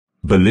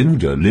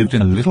Belinda lived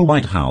in a little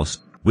white house,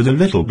 with a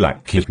little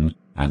black kitten,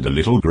 and a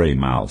little grey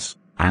mouse,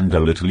 and a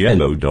little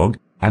yellow dog,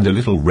 and a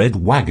little red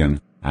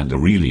wagon, and a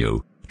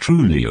Relio,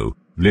 Trulio,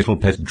 little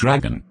pet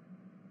dragon.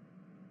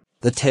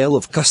 The Tale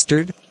of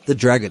Custard the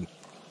Dragon.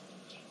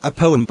 A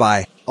poem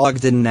by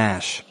Ogden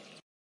Nash.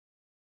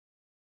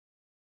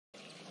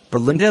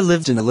 Belinda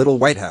lived in a little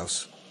white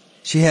house.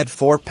 She had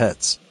 4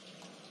 pets.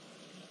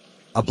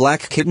 A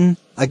black kitten,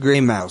 a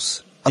grey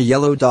mouse, a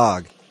yellow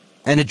dog,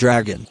 and a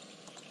dragon.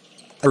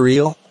 A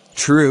real,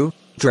 true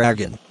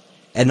dragon.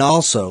 And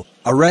also,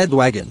 a red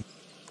wagon.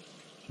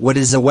 What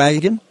is a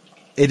wagon?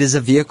 It is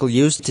a vehicle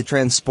used to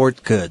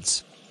transport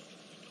goods.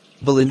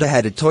 Belinda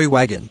had a toy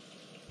wagon.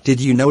 Did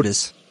you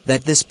notice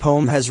that this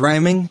poem has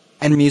rhyming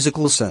and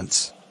musical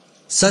sense?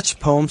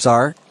 Such poems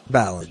are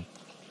ballad.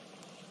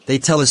 They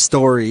tell a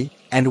story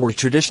and were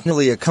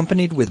traditionally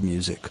accompanied with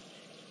music.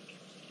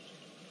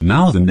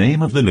 Now the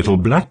name of the little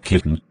black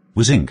kitten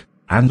was Ink,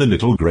 and the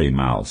little grey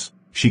mouse,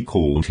 she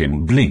called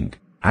him Blink,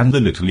 and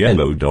the little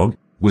yellow dog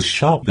was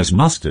Sharp as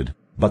Mustard,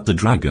 but the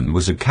dragon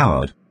was a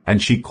coward,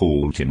 and she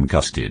called him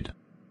Custard.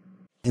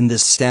 In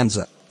this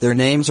stanza, their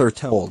names are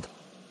told.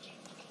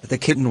 The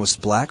kitten was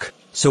black,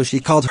 so she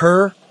called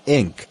her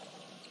Ink.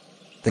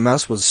 The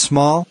mouse was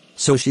small,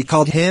 so she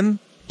called him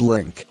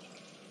Blink.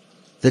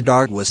 The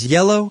dog was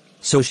yellow,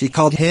 so she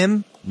called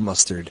him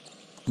Mustard.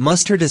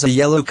 Mustard is a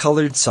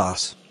yellow-colored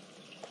sauce.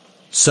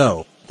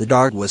 So, the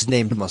dog was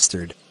named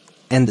Mustard,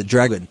 and the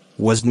dragon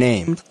was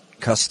named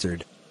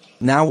Custard.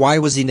 Now why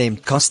was he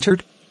named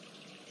Custard?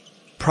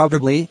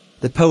 Probably,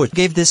 the poet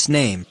gave this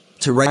name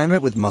to rhyme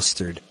it with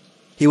mustard.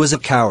 He was a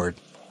coward.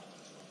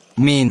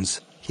 Means,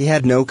 he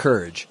had no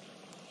courage.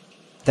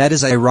 That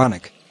is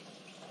ironic.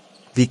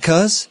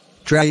 Because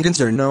dragons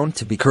are known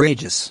to be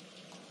courageous.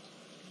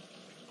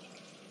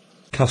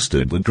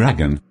 Custard the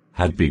Dragon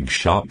had big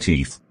sharp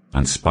teeth,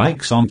 and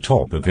spikes on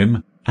top of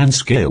him, and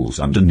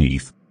scales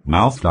underneath,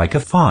 mouth like a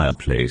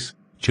fireplace,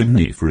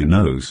 chimney for a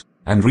nose,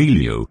 and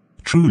Relio,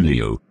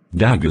 Trulio,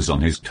 daggers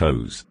on his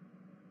toes.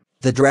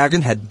 The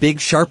dragon had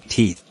big sharp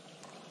teeth.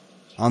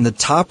 On the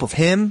top of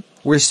him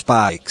were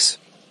spikes.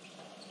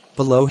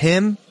 Below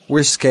him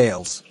were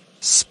scales.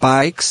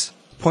 Spikes,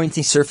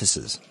 pointy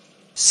surfaces.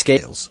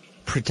 Scales,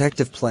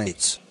 protective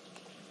plates.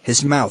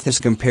 His mouth is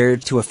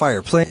compared to a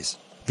fireplace,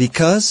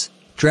 because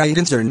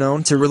dragons are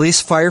known to release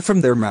fire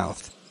from their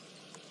mouth.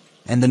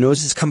 And the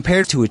nose is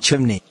compared to a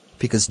chimney,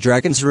 because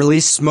dragons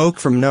release smoke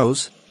from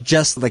nose,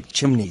 just like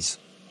chimneys.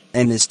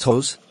 And his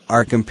toes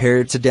are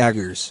compared to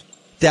daggers.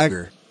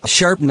 Dagger, a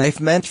sharp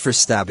knife meant for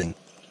stabbing.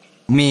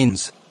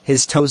 Means,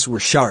 his toes were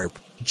sharp,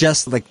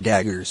 just like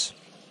daggers.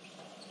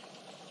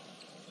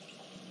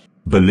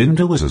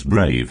 Belinda was as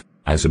brave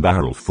as a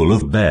barrel full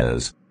of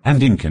bears,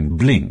 and Ink and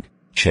Blink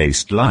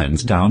chased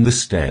lions down the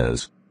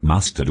stairs.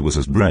 Mustard was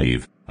as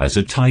brave as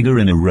a tiger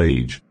in a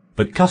rage,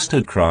 but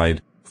Custard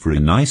cried for a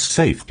nice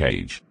safe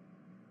cage.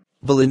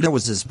 Belinda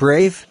was as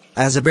brave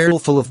as a barrel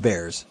full of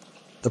bears.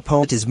 The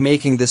poet is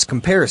making this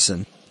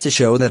comparison to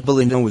show that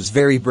Belinda was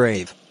very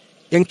brave.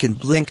 Ink and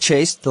Blink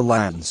chased the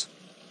lions.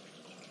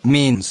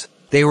 Means,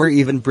 they were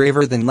even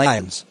braver than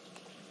lions.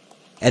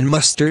 And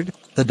Mustard,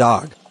 the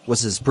dog,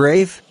 was as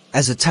brave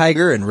as a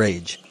tiger in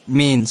rage.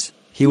 Means,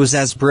 he was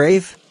as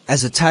brave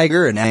as a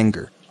tiger in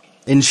anger.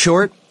 In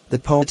short, the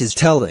poet is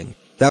telling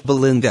that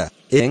Belinda,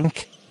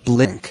 Ink,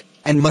 Blink,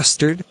 and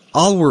Mustard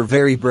all were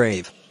very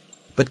brave.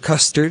 But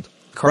Custard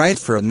cried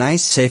for a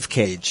nice safe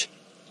cage.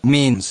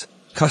 Means,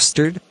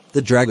 Custard,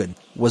 the dragon,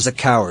 was a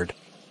coward.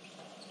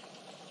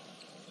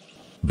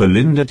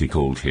 Belinda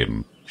tickled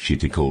him, she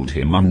tickled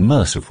him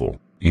unmerciful.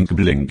 Ink,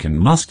 Blink, and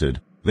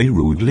Mustard, they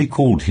rudely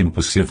called him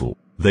percival.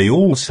 They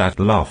all sat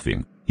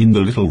laughing in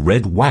the little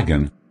red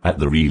wagon at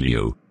the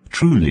Relio,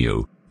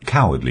 Trulio,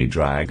 cowardly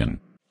dragon.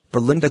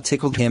 Belinda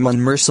tickled him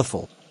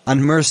unmerciful,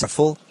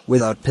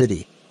 without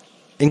pity.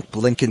 Ink,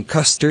 Blink, and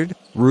Custard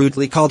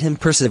rudely called him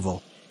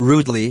Percival.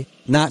 Rudely,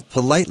 not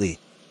politely.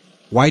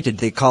 Why did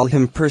they call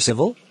him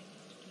Percival?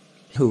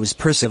 Who is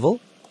Percival?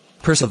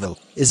 Percival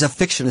is a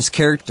fictitious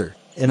character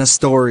in a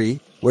story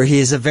where he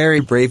is a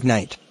very brave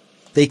knight.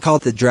 They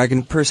called the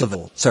dragon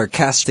Percival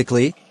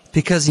sarcastically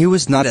because he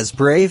was not as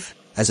brave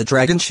as a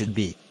dragon should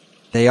be.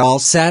 They all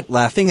sat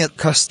laughing at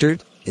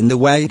Custard in the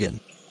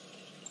wagon.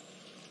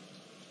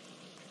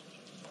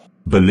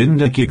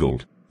 Belinda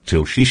giggled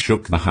till she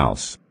shook the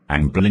house,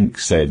 and Blink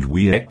said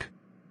 "Week,"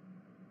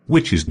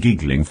 which is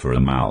giggling for a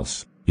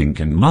mouse. Ink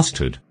and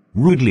Mustard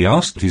rudely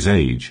asked his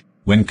age,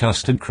 when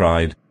Custard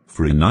cried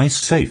for a nice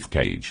safe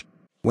cage.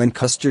 When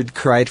Custard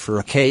cried for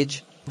a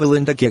cage,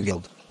 Belinda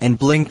giggled, and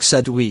Blink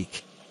said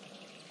 "Week."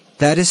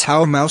 That is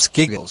how a mouse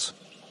giggles.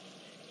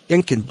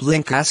 Ink and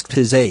Blink asked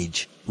his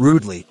age,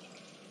 rudely.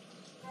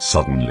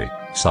 Suddenly,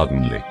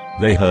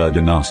 they heard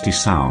a nasty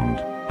sound,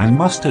 and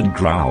Mustard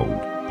growled,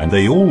 and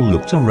they all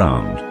looked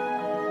around.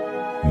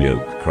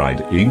 "Milk,"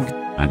 cried Ink,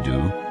 and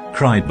 "Do,"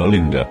 cried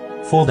Belinda,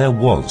 for there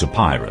was a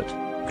pirate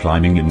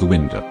climbing in the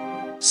window.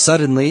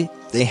 Suddenly,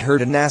 they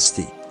heard a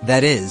nasty,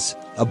 that is,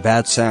 a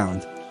bad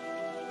sound.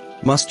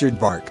 Mustard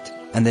barked,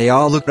 and they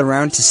all looked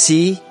around to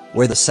see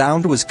where the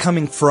sound was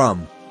coming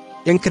from.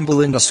 Ink and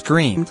Belinda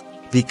screamed,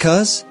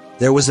 because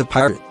there was a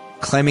pirate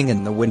climbing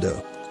in the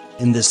window.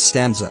 In this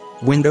stanza,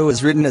 window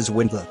is written as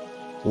window.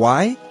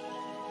 Why?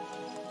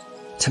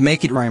 To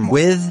make it rhyme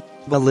with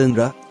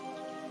Belinda.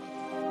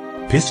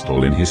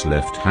 Pistol in his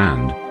left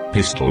hand,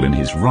 pistol in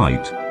his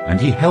right, and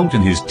he held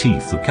in his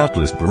teeth a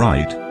cutlass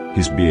bright.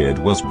 His beard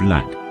was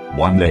black,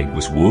 one leg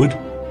was wood.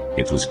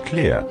 It was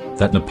clear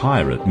that the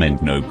pirate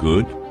meant no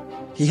good.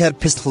 He had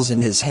pistols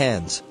in his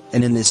hands,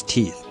 and in his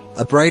teeth,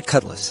 a bright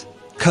cutlass.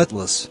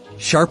 Cutlass,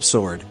 sharp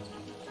sword.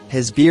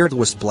 His beard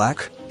was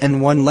black,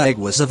 and one leg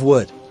was of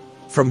wood.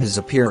 From his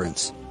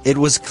appearance, it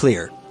was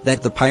clear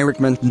that the pirate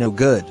meant no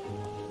good.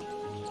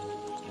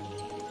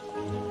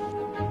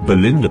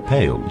 Belinda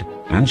paled,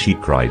 and she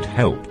cried,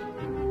 "Help!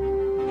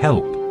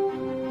 Help!"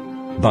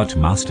 But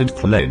Mustard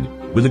fled,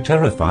 with a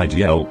terrified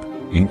yelp.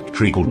 Ink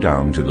trickled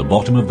down to the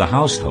bottom of the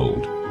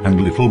household,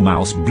 and little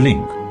Mouse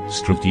Blink,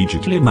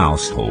 strategically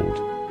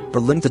mousehold.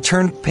 Belinda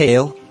turned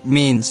pale,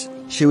 means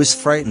she was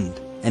frightened,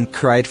 and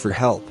cried for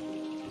help.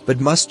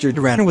 But Mustard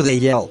ran with a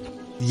yelp.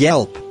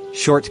 Yelp,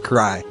 short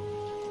cry.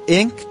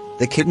 Ink,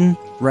 the kitten,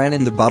 ran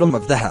in the bottom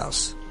of the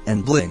house,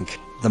 and Blink,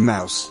 the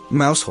mouse,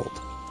 mousehold.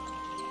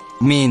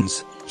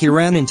 Means he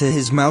ran into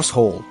his mouse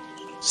hole.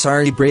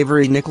 Sorry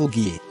bravery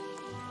Nickelgee.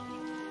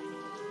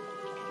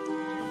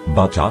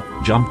 But up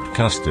jumped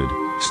Custard,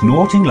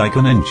 snorting like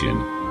an engine,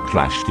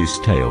 clashed his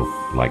tail,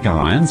 like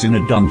irons in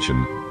a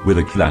dungeon, with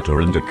a clatter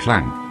and a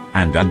clank,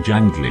 and a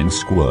jangling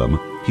squirm,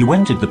 he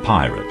went at the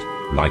pirate,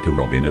 like a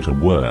robin at a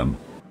worm.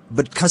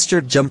 But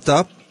Custard jumped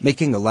up,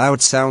 making a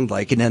loud sound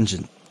like an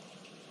engine.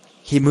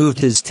 He moved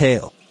his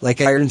tail,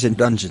 like irons in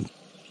dungeon.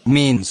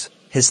 Means,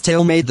 his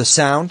tail made the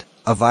sound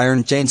of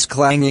iron chains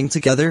clanging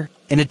together,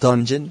 in a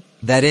dungeon,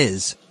 that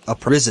is, a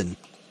prison.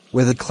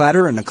 With a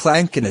clatter and a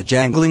clank and a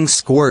jangling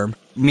squirm,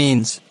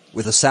 means,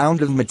 with a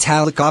sound of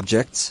metallic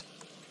objects.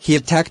 He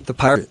attacked the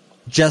pirate,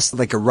 just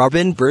like a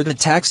robin bird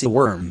attacks a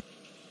worm.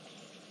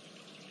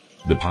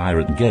 The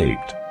pirate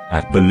gaped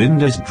at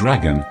Belinda's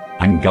dragon,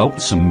 and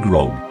gulped some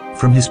grog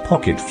from his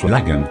pocket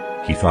flagon.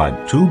 He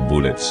fired 2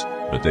 bullets,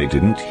 but they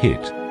didn't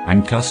hit,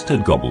 and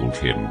Custard gobbled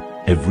him,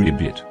 every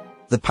bit.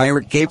 The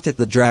pirate gaped at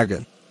the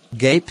dragon.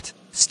 Gaped,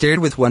 stared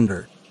with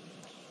wonder.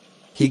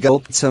 He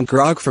gulped some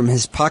grog from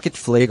his pocket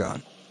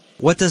flagon.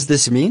 What does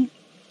this mean?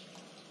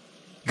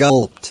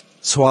 Gulped,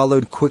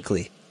 swallowed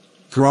quickly.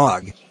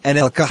 Grog, an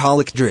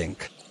alcoholic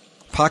drink.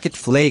 Pocket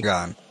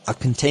flagon, a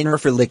container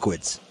for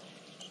liquids.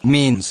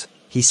 Means,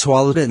 he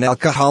swallowed an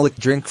alcoholic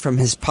drink from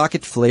his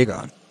pocket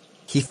flagon.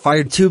 He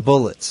fired 2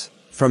 bullets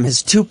from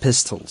his 2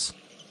 pistols.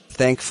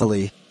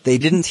 Thankfully, they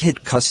didn't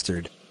hit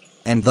Custard.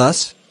 And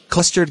thus,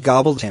 Custard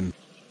gobbled him.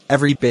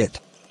 Every bit.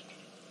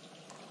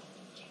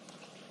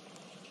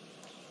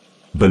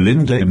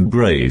 Belinda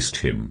embraced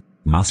him,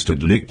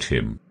 Mustard licked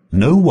him.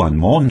 No one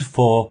mourned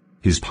for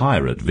his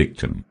pirate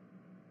victim.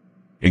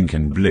 Ink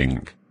and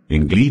Blink,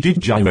 in glee did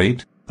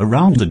gyrate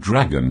around the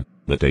dragon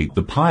that ate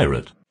the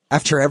pirate.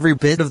 After every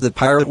bit of the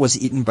pirate was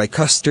eaten by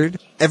Custard,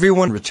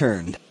 everyone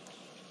returned.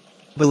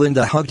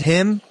 Belinda hugged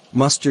him,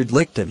 Mustard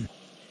licked him.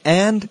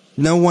 And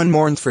no one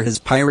mourned for his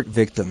pirate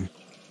victim.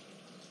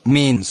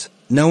 Means,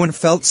 no one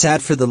felt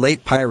sad for the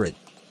late pirate.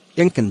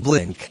 Ink and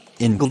Blink,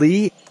 in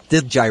glee,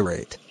 did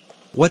gyrate.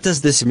 What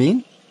does this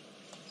mean?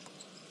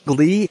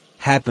 Glee,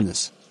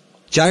 happiness.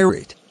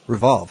 Gyrate,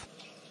 revolve.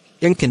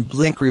 Ink and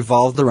Blink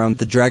revolved around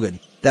the dragon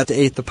that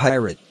ate the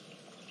pirate.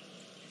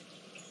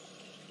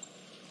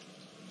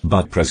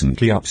 But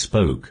presently up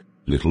spoke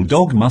little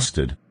dog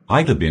Mustard.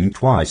 I'd have been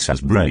twice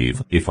as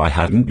brave if I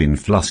hadn't been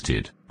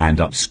flustered. And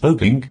up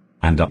spoke Ink,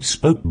 and up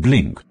spoke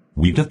Blink.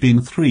 We'd have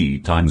been 3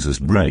 times as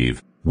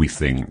brave, we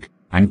think.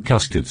 And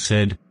Custard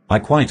said, I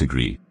quite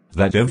agree,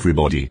 that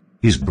everybody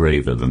is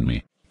braver than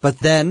me. But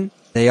then,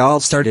 they all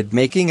started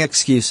making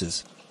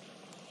excuses.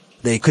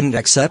 They couldn't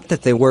accept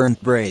that they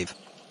weren't brave.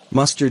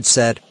 Mustard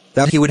said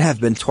that he would have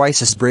been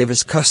twice as brave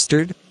as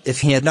Custard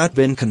if he had not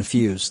been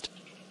confused.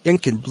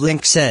 Ink and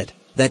Blink said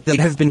that they'd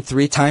have been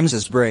 3 times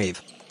as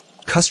brave.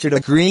 Custard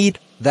agreed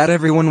that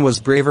everyone was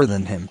braver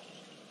than him.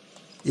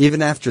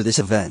 Even after this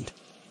event,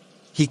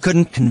 he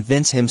couldn't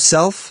convince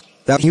himself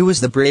that he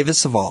was the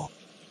bravest of all.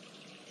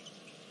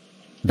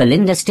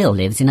 Belinda still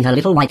lives in her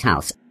little white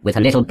house, with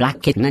her little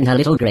black kitten and her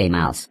little grey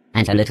mouse,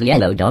 and her little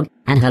yellow dog,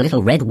 and her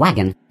little red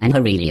wagon, and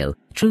her Relio,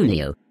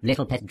 Trulio,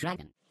 little pet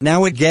dragon.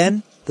 Now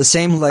again, the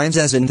same lines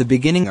as in the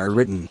beginning are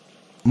written.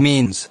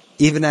 Means,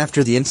 even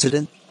after the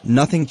incident,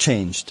 nothing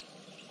changed.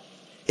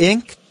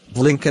 Ink,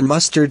 Blink and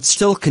Mustard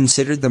still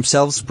considered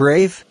themselves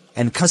brave,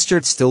 and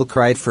Custard still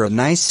cried for a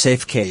nice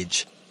safe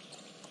cage.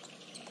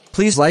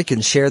 Please like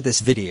and share this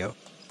video.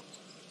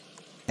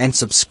 And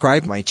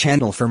subscribe my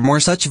channel for more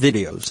such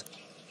videos.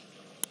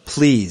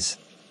 Please.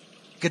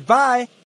 Goodbye!